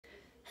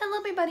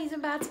Hello my bunnies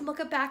and bats, and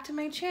welcome back to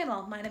my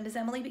channel. My name is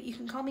Emily, but you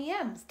can call me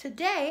Ems.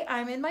 Today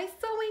I'm in my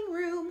sewing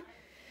room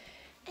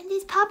and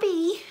this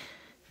puppy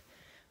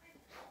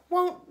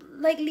won't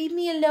leave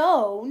me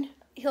alone.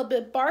 He'll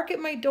bark at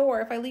my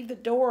door if I leave the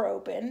door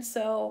open.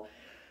 So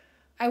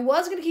I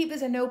was going to keep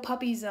this a no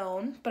puppy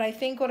zone, but I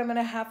think what I'm going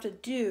to have to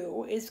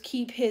do is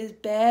keep his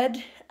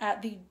bed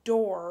at the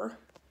door.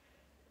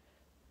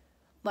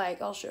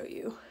 I'll show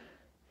you.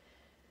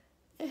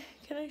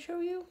 Can I show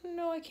you?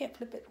 No, I can't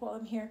flip it while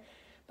I'm here,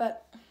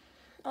 but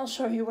I'll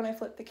show you when I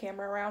flip the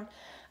camera around.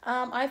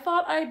 I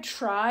thought I'd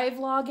try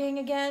vlogging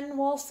again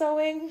while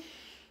sewing.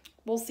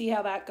 We'll see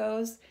how that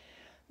goes.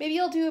 Maybe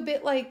I'll do a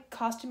bit like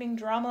costuming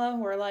drama,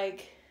 where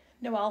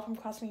Noelle from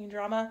Costuming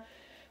Drama,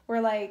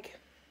 where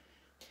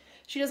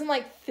she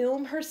doesn't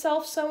film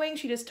herself sewing.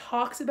 She just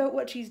talks about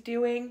what she's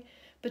doing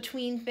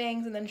between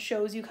things and then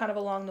shows you kind of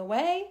along the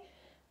way.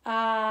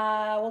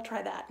 We'll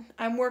try that.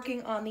 I'm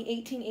working on the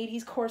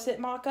 1880s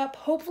corset mock-up.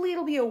 Hopefully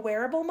it'll be a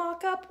wearable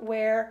mock-up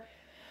where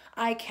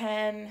I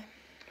can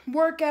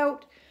work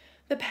out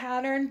the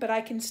pattern, but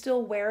I can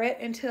still wear it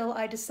until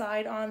I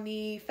decide on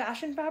the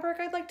fashion fabric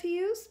I'd like to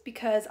use,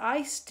 because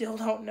I still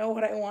don't know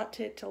what I want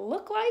it to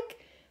look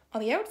like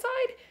on the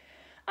outside.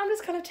 I'm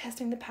just kind of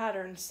testing the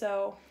pattern,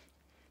 so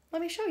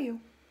let me show you.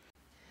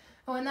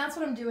 Oh, and that's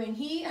what I'm doing.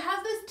 He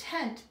has this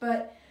tent,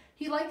 but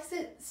he likes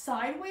it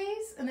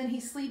sideways, and then he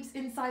sleeps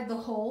inside the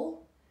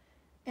hole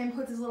and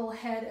puts his little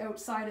head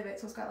outside of it,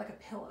 so it's got like a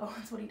pillow.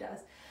 That's what he does.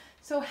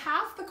 So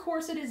half the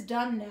corset is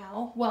done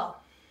now.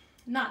 Well,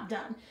 not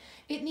done.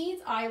 It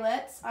needs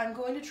eyelets. I'm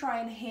going to try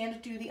and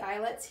hand do the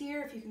eyelets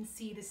here, if you can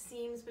see the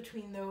seams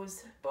between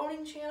those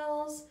boning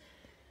channels.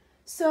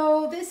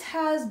 So this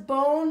has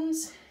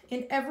bones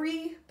in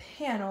every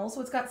panel,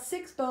 so it's got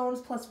 6 bones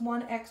plus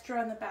 1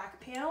 extra in the back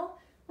panel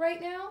right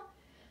now.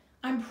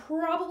 I'm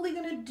probably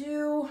gonna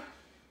do,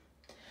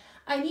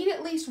 I need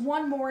at least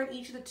 1 more in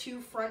each of the 2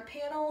 front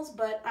panels,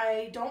 but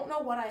I don't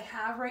know what I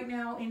have right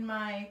now in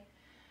my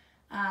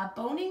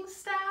boning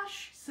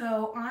stash.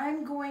 So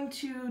I'm going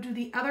to do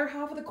the other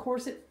half of the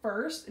corset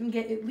first and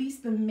get at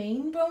least the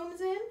main bones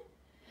in.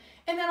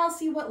 And then I'll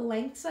see what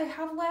lengths I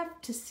have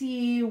left to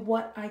see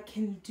what I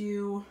can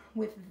do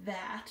with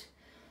that.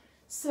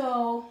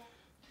 So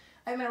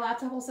I have my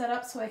laptop all set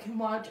up so I can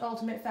watch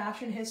Ultimate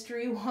Fashion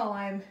History while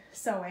I'm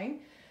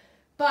sewing.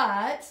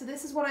 But, so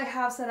this is what I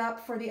have set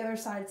up for the other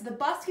side. So the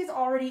bust is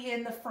already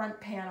in the front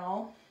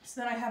panel.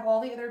 So then I have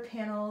all the other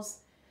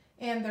panels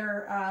and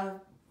their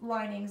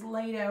linings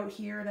laid out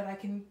here that I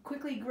can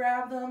quickly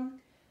grab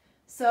them.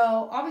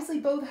 So obviously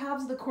both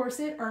halves of the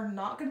corset are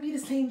not going to be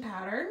the same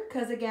pattern,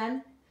 because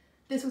again,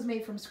 this was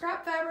made from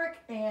scrap fabric,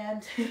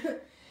 and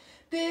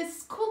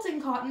this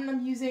quilting cotton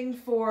I'm using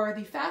for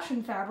the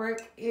fashion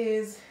fabric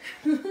is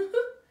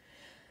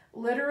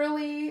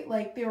literally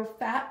they were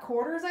fat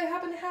quarters I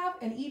happen to have,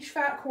 and each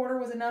fat quarter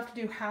was enough to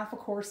do half a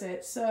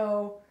corset.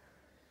 So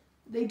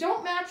they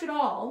don't match at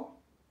all,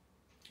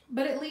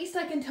 but at least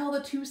I can tell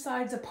the 2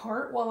 sides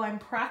apart while I'm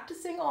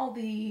practicing all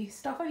the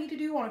stuff I need to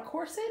do on a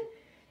corset,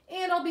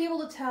 and I'll be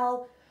able to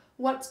tell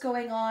what's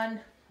going on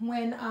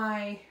when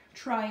I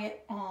try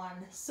it on.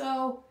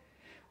 So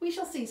we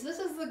shall see. So this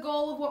is the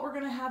goal of what we're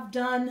going to have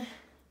done.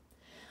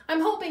 I'm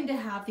hoping to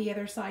have the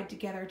other side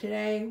together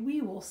today.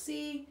 We will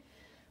see.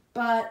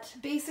 But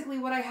basically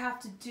what I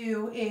have to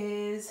do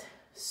is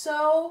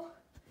sew,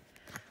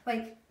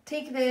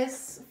 take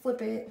this,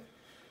 flip it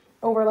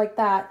over like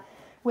that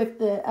with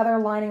the other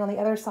lining on the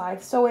other side,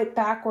 sew it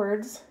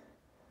backwards,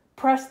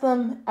 press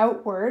them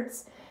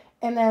outwards,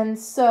 and then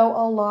sew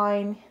a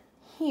line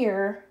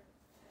here,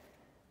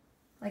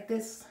 like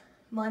this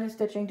line of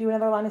stitching, do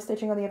another line of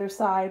stitching on the other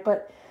side.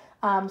 But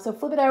so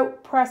flip it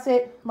out, press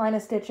it, line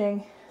of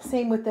stitching,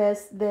 same with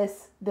this. Then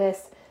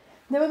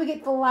when we get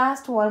to the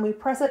last one, we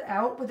press it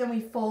out, but then we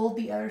fold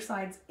the other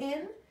sides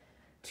in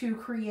to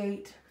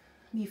create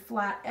the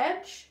flat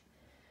edge.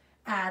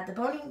 Add the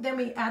boning, then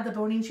we add the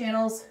boning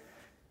channels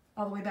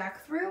all the way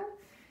back through.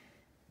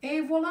 Et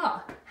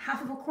voila,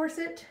 half of a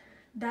corset.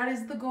 That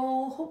is the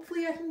goal.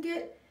 Hopefully I can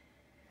get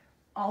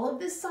all of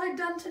this side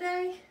done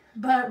today,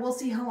 but we'll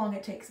see how long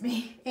it takes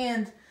me.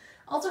 And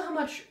also how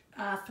much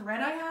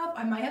thread I have.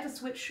 I might have to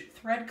switch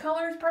thread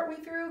colors partway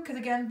through, because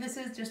again, this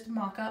is just a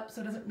mock-up,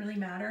 so it doesn't really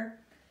matter.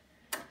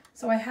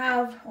 So I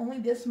have only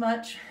this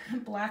much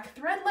black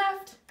thread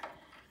left.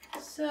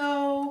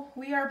 So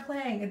we are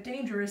playing a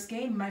dangerous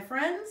game, my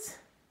friends.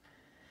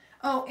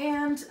 Oh,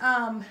 and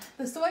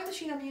the sewing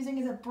machine I'm using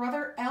is a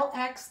Brother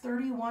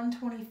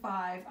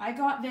LX3125. I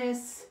got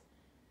this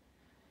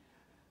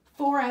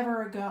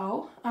forever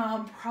ago,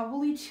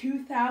 probably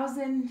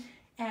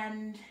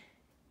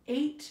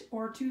 2008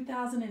 or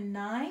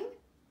 2009.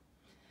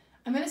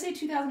 I'm going to say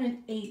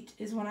 2008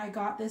 is when I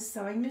got this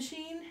sewing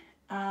machine.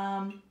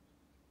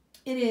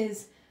 It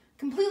is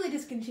completely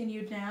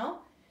discontinued now.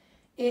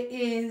 It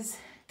is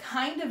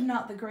kind of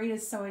not the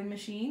greatest sewing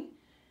machine.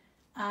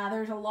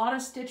 There's a lot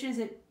of stitches.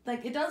 It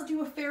does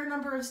do a fair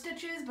number of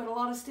stitches, but a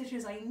lot of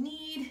stitches I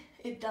need,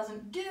 it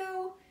doesn't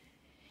do.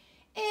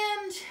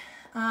 And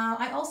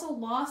I also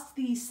lost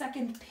the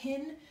second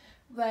pin,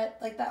 that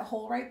like that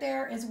hole right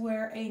there is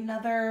where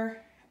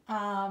another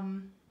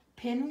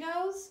pin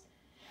goes.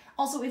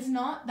 Also, it's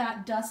not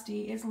that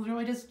dusty. It's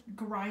literally just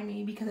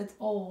grimy because it's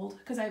old.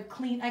 Because I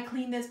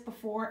clean this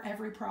before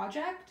every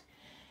project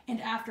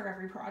and after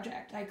every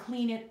project. I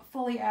clean it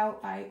fully out.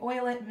 I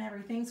oil it and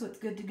everything, so it's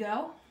good to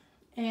go.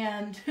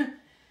 And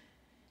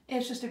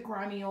it's just a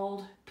grimy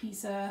old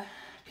piece of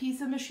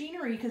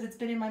machinery because it's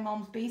been in my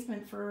mom's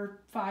basement for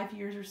 5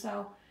 years or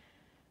so.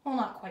 Well,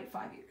 not quite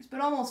 5 years, but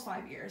almost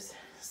 5 years.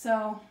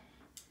 So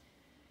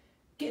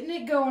getting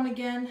it going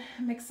again.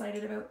 I'm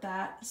excited about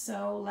that.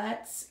 So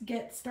let's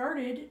get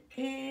started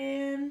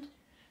and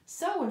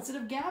sew instead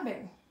of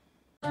gabbing.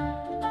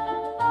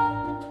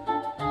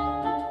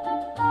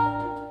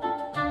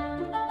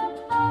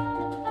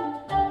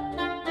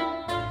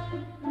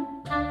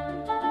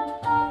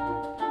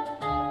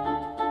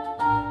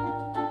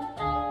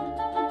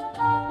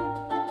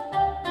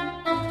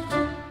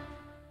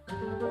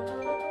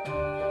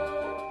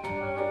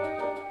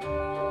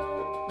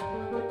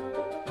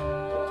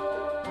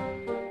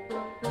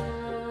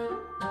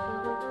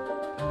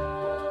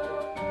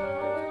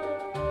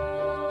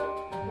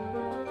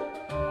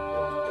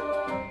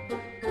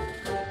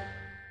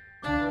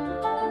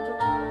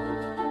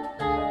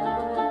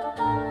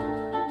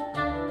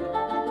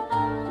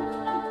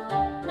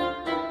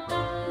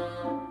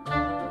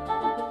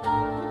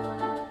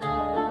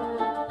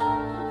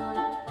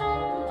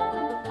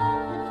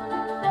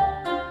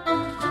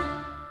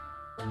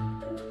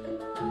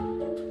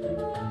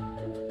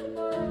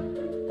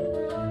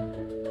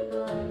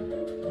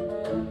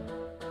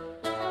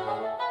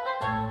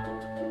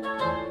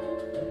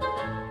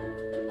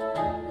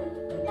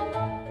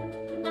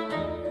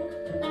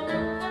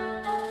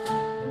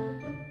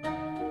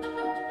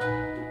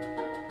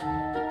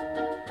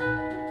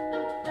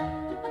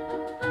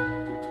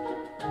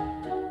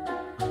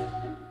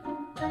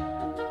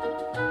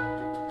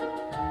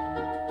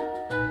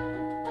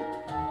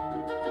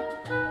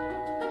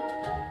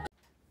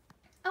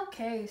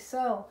 Okay,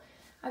 so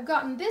I've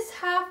gotten this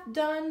half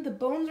done. The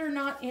bones are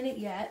not in it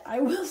yet, I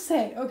will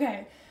say.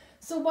 Okay,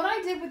 so what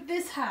I did with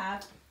this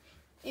half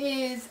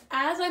is,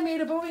 as I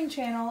made a boning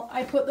channel,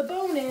 I put the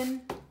bone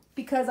in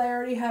because I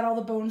already had all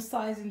the bone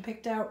sizing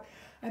picked out.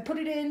 I put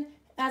it in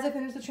as I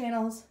finished the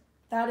channels.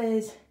 That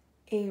is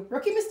a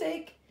rookie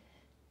mistake.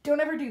 Don't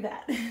ever do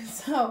that.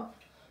 So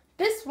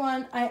this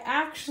one, I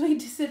actually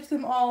stitched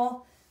them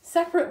all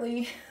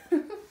separately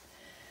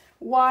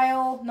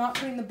while not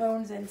putting the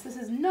bones in. So this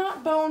is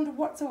not boned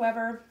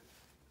whatsoever.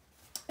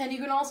 And you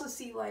can also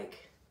see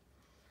like,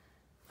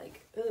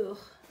 ugh.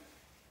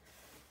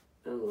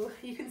 Ooh,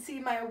 you can see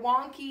my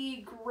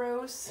wonky,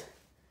 gross.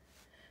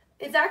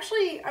 It's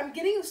actually, I'm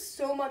getting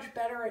so much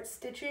better at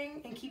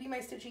stitching and keeping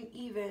my stitching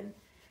even,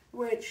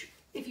 which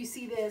if you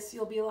see this,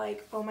 you'll be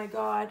like, oh my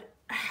God,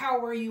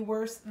 how are you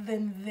worse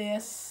than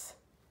this?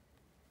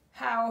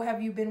 How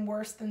have you been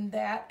worse than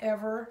that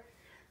ever?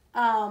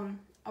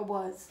 I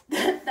was.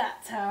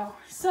 That's how.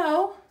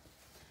 So,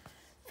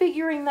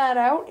 figuring that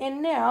out,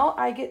 and now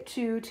I get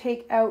to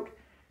take out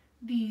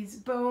these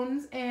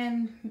bones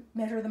and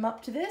measure them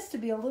up to this to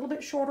be a little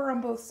bit shorter on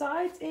both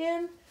sides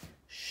and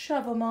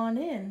shove them on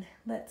in.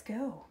 Let's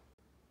go.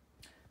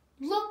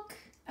 Look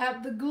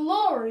at the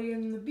glory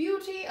and the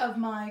beauty of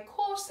my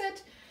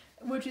corset,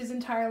 which is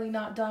entirely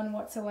not done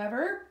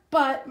whatsoever,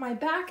 but my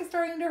back is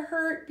starting to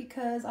hurt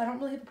because I don't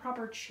really have a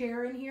proper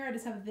chair in here. I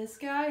just have this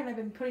guy and I've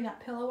been putting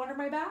that pillow under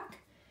my back.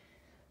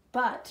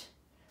 But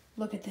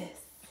look at this.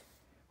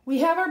 We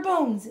have our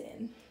bones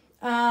in.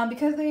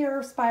 Because they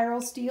are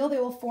spiral steel, they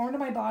will form to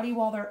my body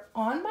while they're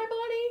on my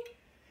body.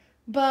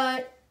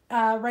 But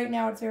right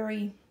now it's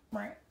very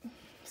right.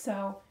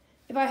 So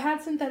if I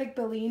had synthetic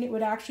baleen, it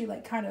would actually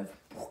like kind of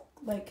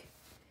like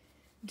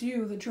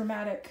do the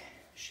dramatic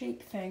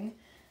shape thing,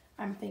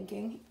 I'm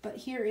thinking. But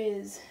here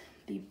is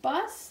the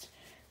bust.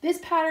 This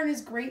pattern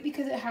is great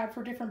because it had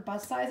for different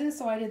bust sizes.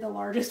 So I did the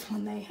largest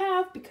one they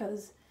have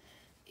because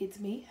it's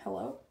me,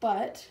 hello.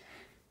 But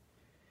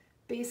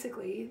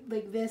basically,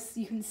 like this,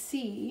 you can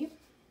see,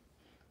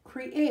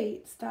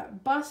 creates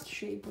that bust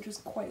shape, which is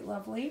quite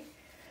lovely.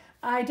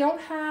 I don't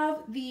have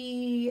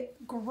the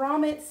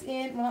grommets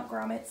in, well, not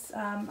grommets,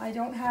 I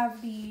don't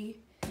have the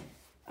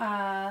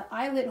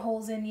eyelet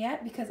holes in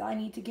yet because I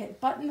need to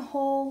get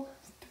buttonhole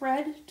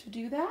thread to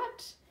do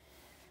that.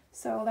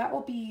 So that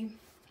will be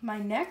my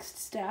next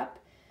step,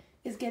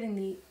 is getting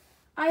the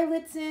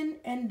eyelets in,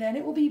 and then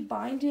it will be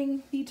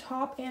binding the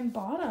top and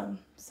bottom.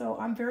 So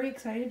I'm very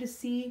excited to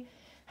see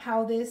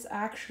how this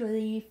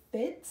actually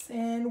fits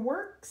and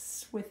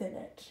works within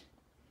it.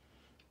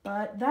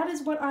 But that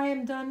is what I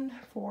am done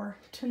for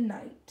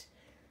tonight.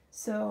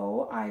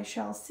 So I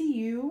shall see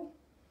you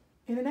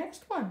in the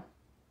next one.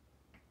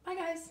 Bye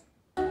guys.